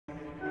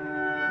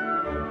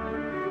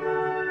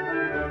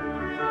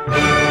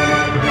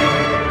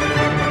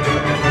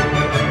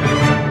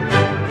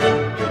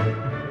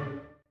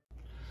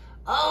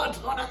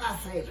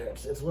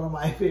it's one of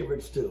my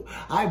favorites too.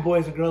 Hi,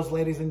 boys and girls,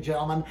 ladies and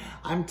gentlemen.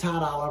 I'm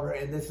Todd Oliver,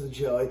 and this is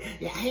Joey.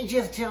 Yeah, I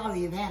just tell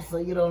you that so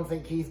you don't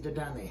think he's the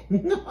dummy.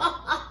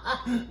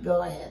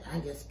 Go ahead,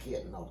 I'm just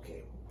kidding,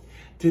 okay.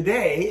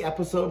 Today,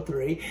 episode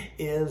 3,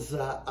 is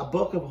a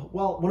book of,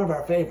 well, one of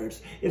our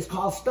favorites. It's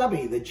called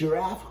Stubby, the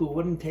Giraffe Who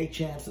Wouldn't Take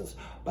Chances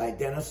by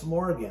Dennis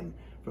Morgan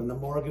from the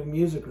Morgan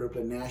Music Group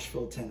in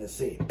Nashville,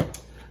 Tennessee.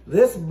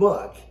 This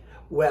book,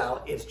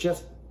 well, it's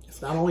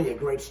not only a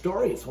great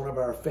story, it's one of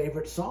our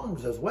favorite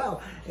songs as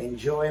well. And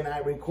Joey and I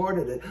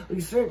recorded it.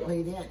 We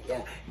certainly did,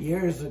 yeah,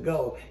 years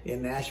ago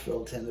in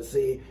Nashville,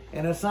 Tennessee.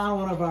 And it's on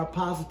one of our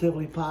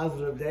Positively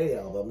Positive Day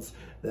albums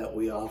that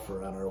we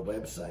offer on our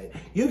website.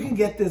 You can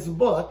get this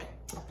book,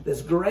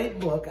 this great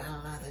book,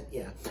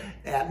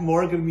 at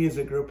Morgan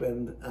Music Group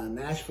in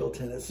Nashville,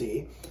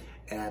 Tennessee.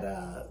 At,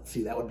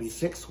 that would be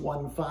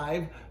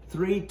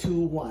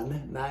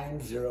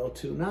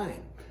 615-321-9029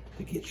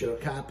 to get your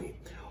copy.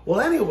 Well,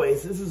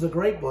 anyways, this is a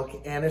great book,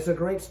 and it's a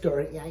great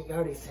story. Yeah, you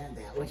already said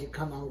that. Would you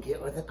come on and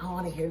get with it? I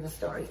want to hear the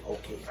story.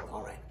 Okay,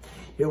 all right.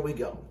 Here we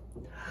go.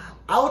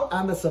 Out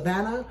on the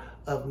savannah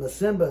of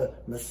Masimba,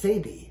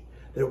 Masabi,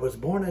 there was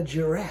born a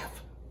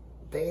giraffe.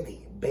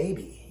 Baby,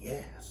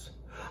 yes.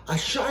 A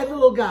shy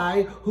little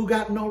guy who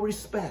got no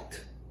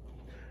respect,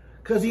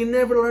 because he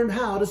never learned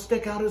how to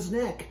stick out his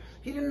neck.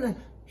 He didn't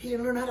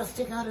learn how to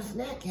stick out his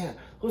neck yet.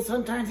 Well,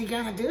 sometimes you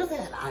gotta do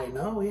that. I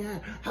know, yeah.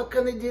 How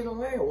come they didn't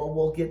learn? Well,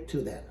 we'll get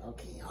to that.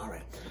 Okay, all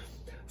right.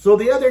 So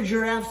the other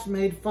giraffes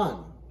made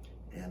fun,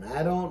 and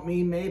I don't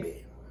mean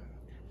maybe.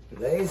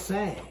 They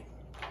sang,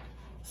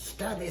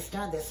 Stubby,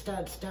 Stubby,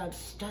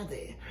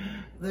 Stubby,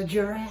 the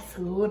giraffe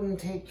who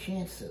wouldn't take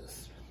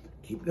chances.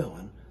 Keep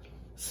going.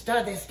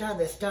 Stubby,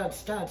 Stubby,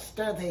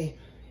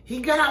 he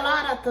got a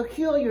lot of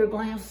peculiar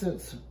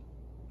glances.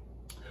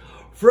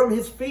 From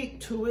his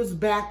feet to his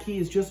back, he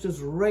is just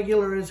as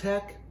regular as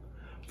heck.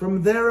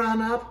 From there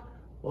on up,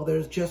 well,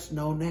 there's just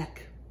no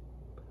neck.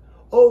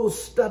 Oh,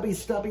 Stubby,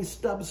 Stubby,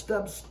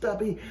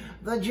 Stubby,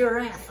 the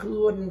giraffe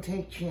who wouldn't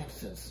take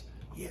chances.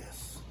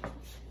 Yes.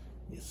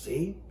 You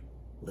see?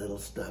 Little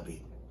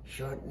Stubby.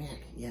 Short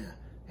neck, yeah.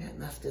 That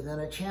must have been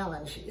a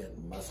challenge. It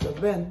must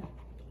have been.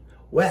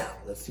 Well,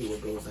 let's see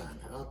what goes on.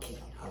 Okay,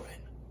 all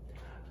right.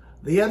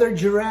 The other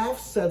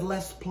giraffes said,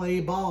 let's play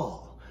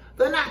ball.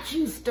 They're not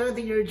you,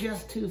 Stubby, you're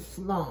just too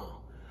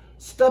small.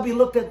 Stubby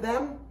looked at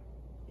them,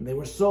 and they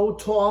were so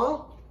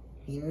tall,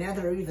 he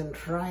never even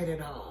tried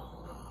at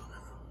all. Oh,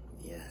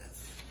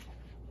 yes.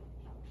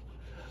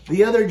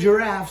 The other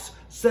giraffes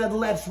said,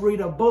 let's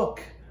read a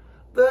book.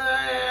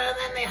 Then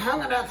they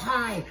hung it up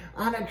high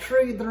on a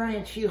tree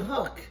branchy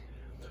hook.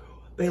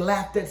 They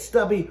laughed at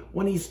Stubby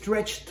when he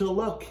stretched to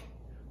look,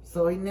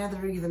 so he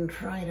never even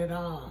tried at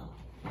all.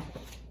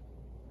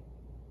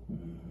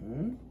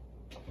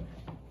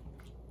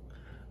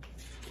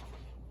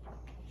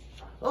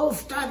 Oh,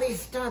 Stubby,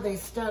 Stubby,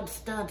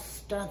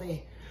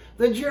 Stubby,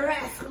 the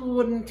giraffe who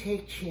wouldn't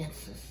take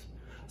chances.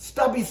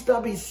 Stubby,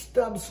 Stubby,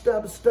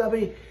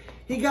 Stubby,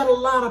 he got a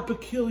lot of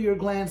peculiar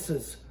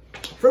glances.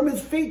 From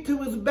his feet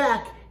to his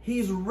back,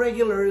 he's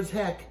regular as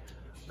heck.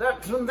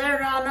 But from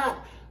there on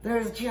up,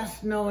 there's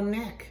just no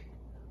neck.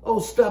 Oh,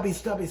 Stubby,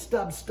 Stubby,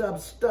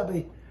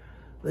 Stubby,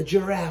 the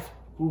giraffe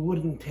who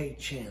wouldn't take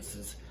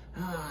chances.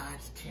 Ah,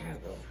 it's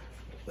terrible.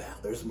 Well,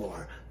 there's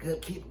more.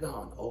 Good, keep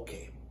going.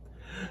 Okay.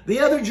 The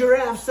other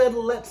giraffe said,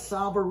 let's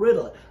solve a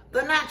riddle.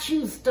 They're not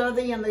you,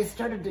 Stubby, and they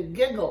started to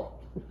giggle.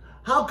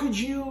 How could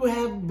you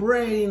have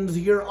brains?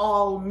 You're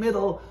all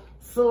middle,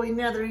 so he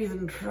never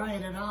even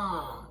tried at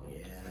all.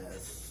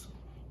 Yes.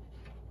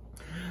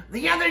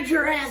 The other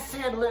giraffe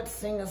said, let's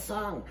sing a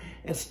song.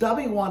 And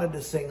Stubby wanted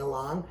to sing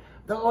along,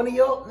 though when he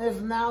opened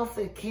his mouth,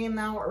 it came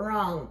out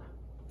wrong,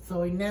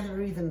 so he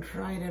never even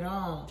tried at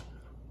all.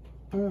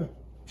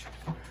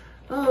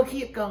 Oh,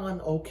 keep going.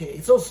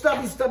 Okay. So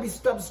Stubby, Stubby,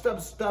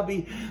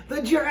 Stubby,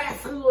 the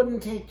giraffe who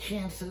wouldn't take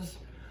chances.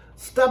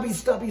 Stubby,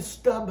 Stubby.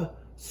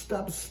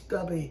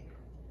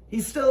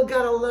 He's still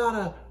got a lot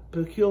of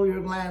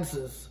peculiar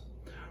glances.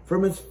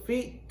 From his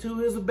feet to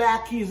his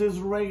back, he's as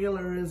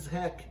regular as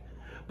heck.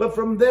 But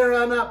from there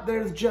on up,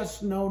 there's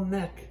just no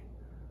neck.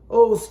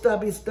 Oh,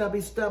 Stubby,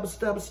 Stubby,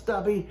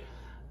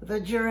 the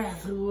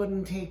giraffe who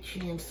wouldn't take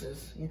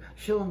chances.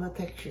 Show him the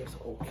pictures.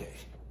 Okay.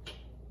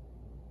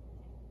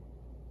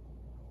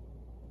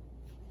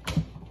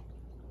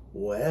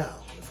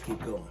 Well, let's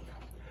keep going.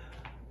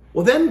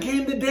 Well, then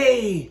came the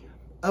day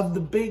of the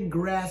big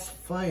grass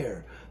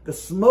fire. The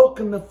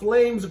smoke and the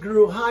flames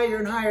grew higher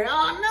and higher.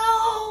 Oh,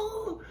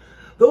 no!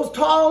 Those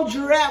tall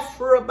giraffes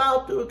were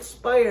about to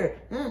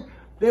expire.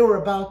 They were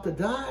about to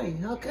die.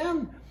 How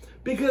come?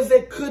 Because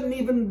they couldn't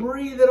even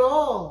breathe at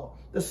all.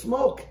 The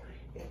smoke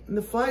and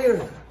the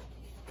fire.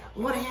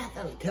 What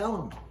happened? Tell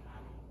them.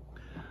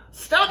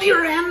 Stubby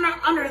ran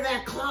under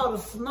that cloud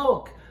of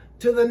smoke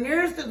to the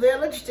nearest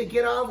village to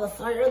get all the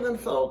firemen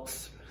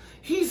folks.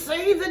 He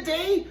saved the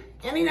day,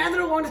 and he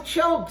never once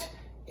choked,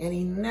 and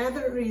he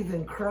never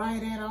even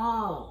cried at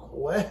all.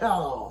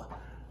 Well,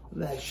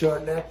 that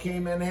short neck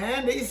came in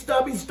handy.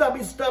 Stubby.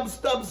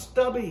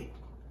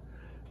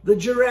 the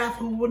giraffe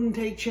who wouldn't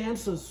take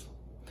chances.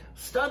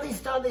 Stubby,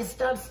 Stubby,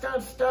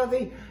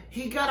 Stubby,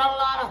 he got a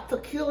lot of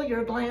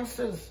peculiar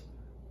glances.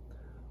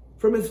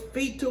 From his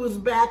feet to his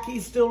back,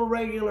 he's still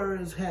regular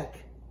as heck.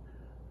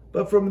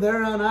 But from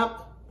there on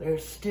up,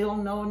 there's still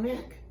no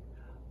Nick.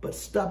 But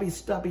Stubby,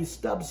 Stubby,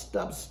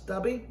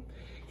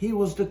 he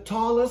was the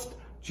tallest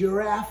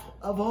giraffe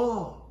of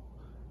all.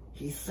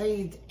 He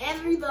saved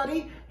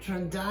everybody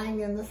from dying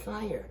in the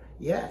fire.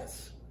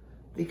 Yes,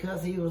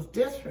 because he was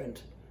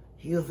different.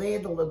 He was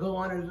able to go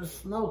under the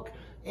smoke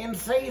and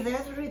save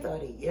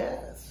everybody.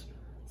 Yes,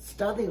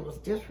 Stubby was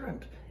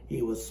different.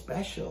 He was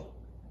special.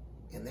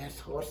 And that's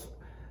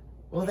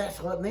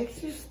what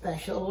makes you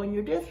special, when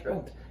you're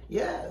different.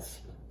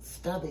 Yes,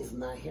 Stubby's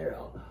my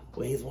hero.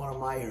 Well, he's one of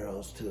my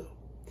heroes too.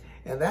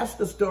 And that's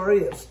the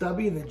story of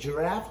Stubby the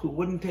giraffe who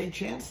wouldn't take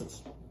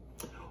chances.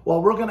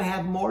 Well, we're going to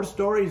have more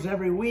stories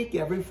every week,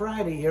 every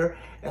Friday here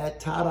at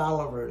Todd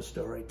Oliver's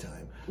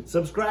Storytime.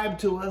 Subscribe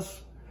to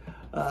us.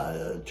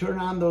 Turn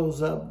on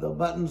those the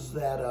buttons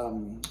that,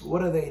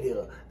 what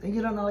do?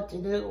 You don't know what to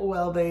do?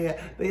 Well, they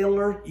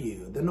alert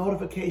you, the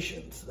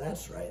notifications.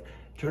 That's right.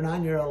 Turn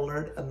on your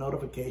alert and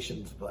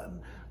notifications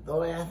button.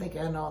 Though I think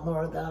I know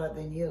more about it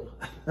than you.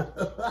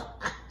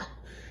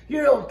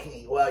 You're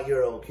okay. Well,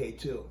 you're okay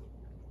too.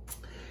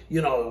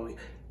 You know,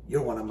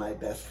 you're one of my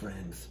best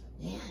friends.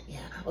 Yeah.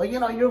 Well, you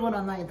know, you're one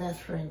of my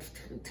best friends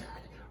too, Todd.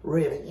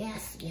 Really?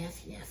 Yes.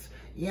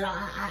 You know,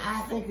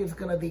 I think it's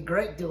going to be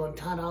great doing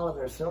Todd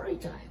Oliver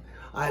Storytime.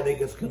 I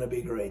think it's going to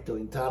be great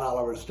doing Todd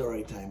Oliver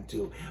Storytime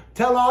too.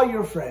 Tell all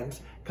your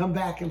friends, come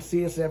back and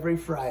see us every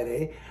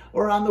Friday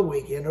or on the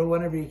weekend or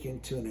whenever you can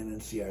tune in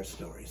and see our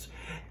stories.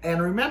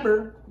 And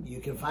remember, you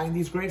can find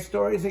these great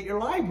stories at your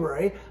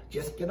library.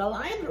 Just get a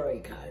library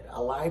card.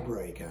 A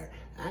library card.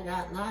 I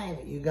got mine.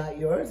 You got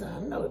yours?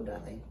 I'm no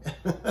dummy.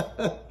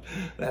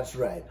 That's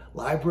right.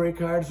 Library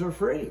cards are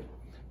free.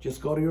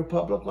 Just go to your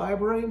public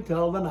library and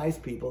tell the nice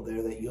people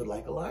there that you'd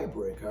like a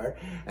library card.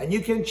 And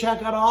you can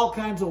check out all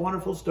kinds of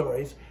wonderful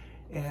stories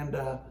and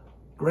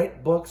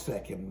great books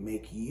that can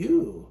make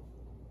you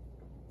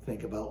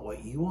think about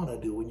what you want to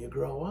do when you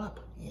grow up.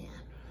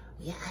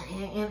 Yeah,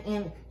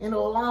 and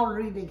we'll all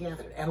read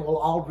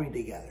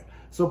together.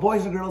 So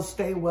boys and girls,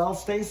 stay well,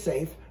 stay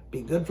safe,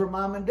 be good for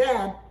mom and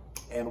dad,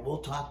 and we'll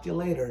talk to you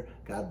later.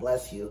 God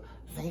bless you.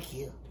 Thank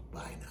you.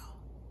 Bye now.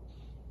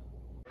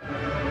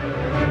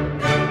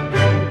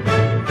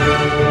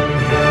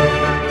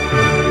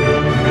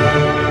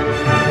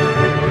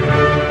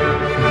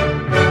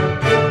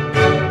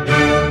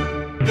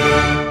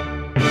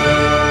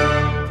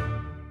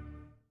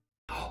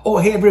 Oh,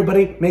 hey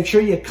everybody, make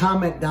sure you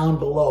comment down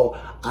below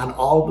on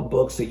all the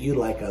books that you'd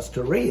like us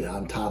to read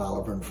on Todd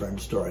Oliver and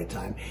Friends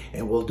Storytime,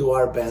 and we'll do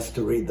our best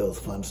to read those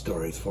fun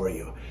stories for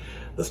you.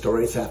 The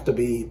stories have to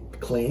be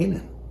clean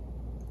and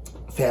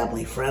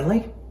family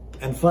friendly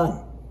and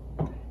fun,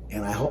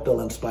 and I hope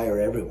they'll inspire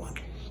everyone.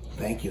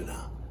 Thank you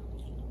now.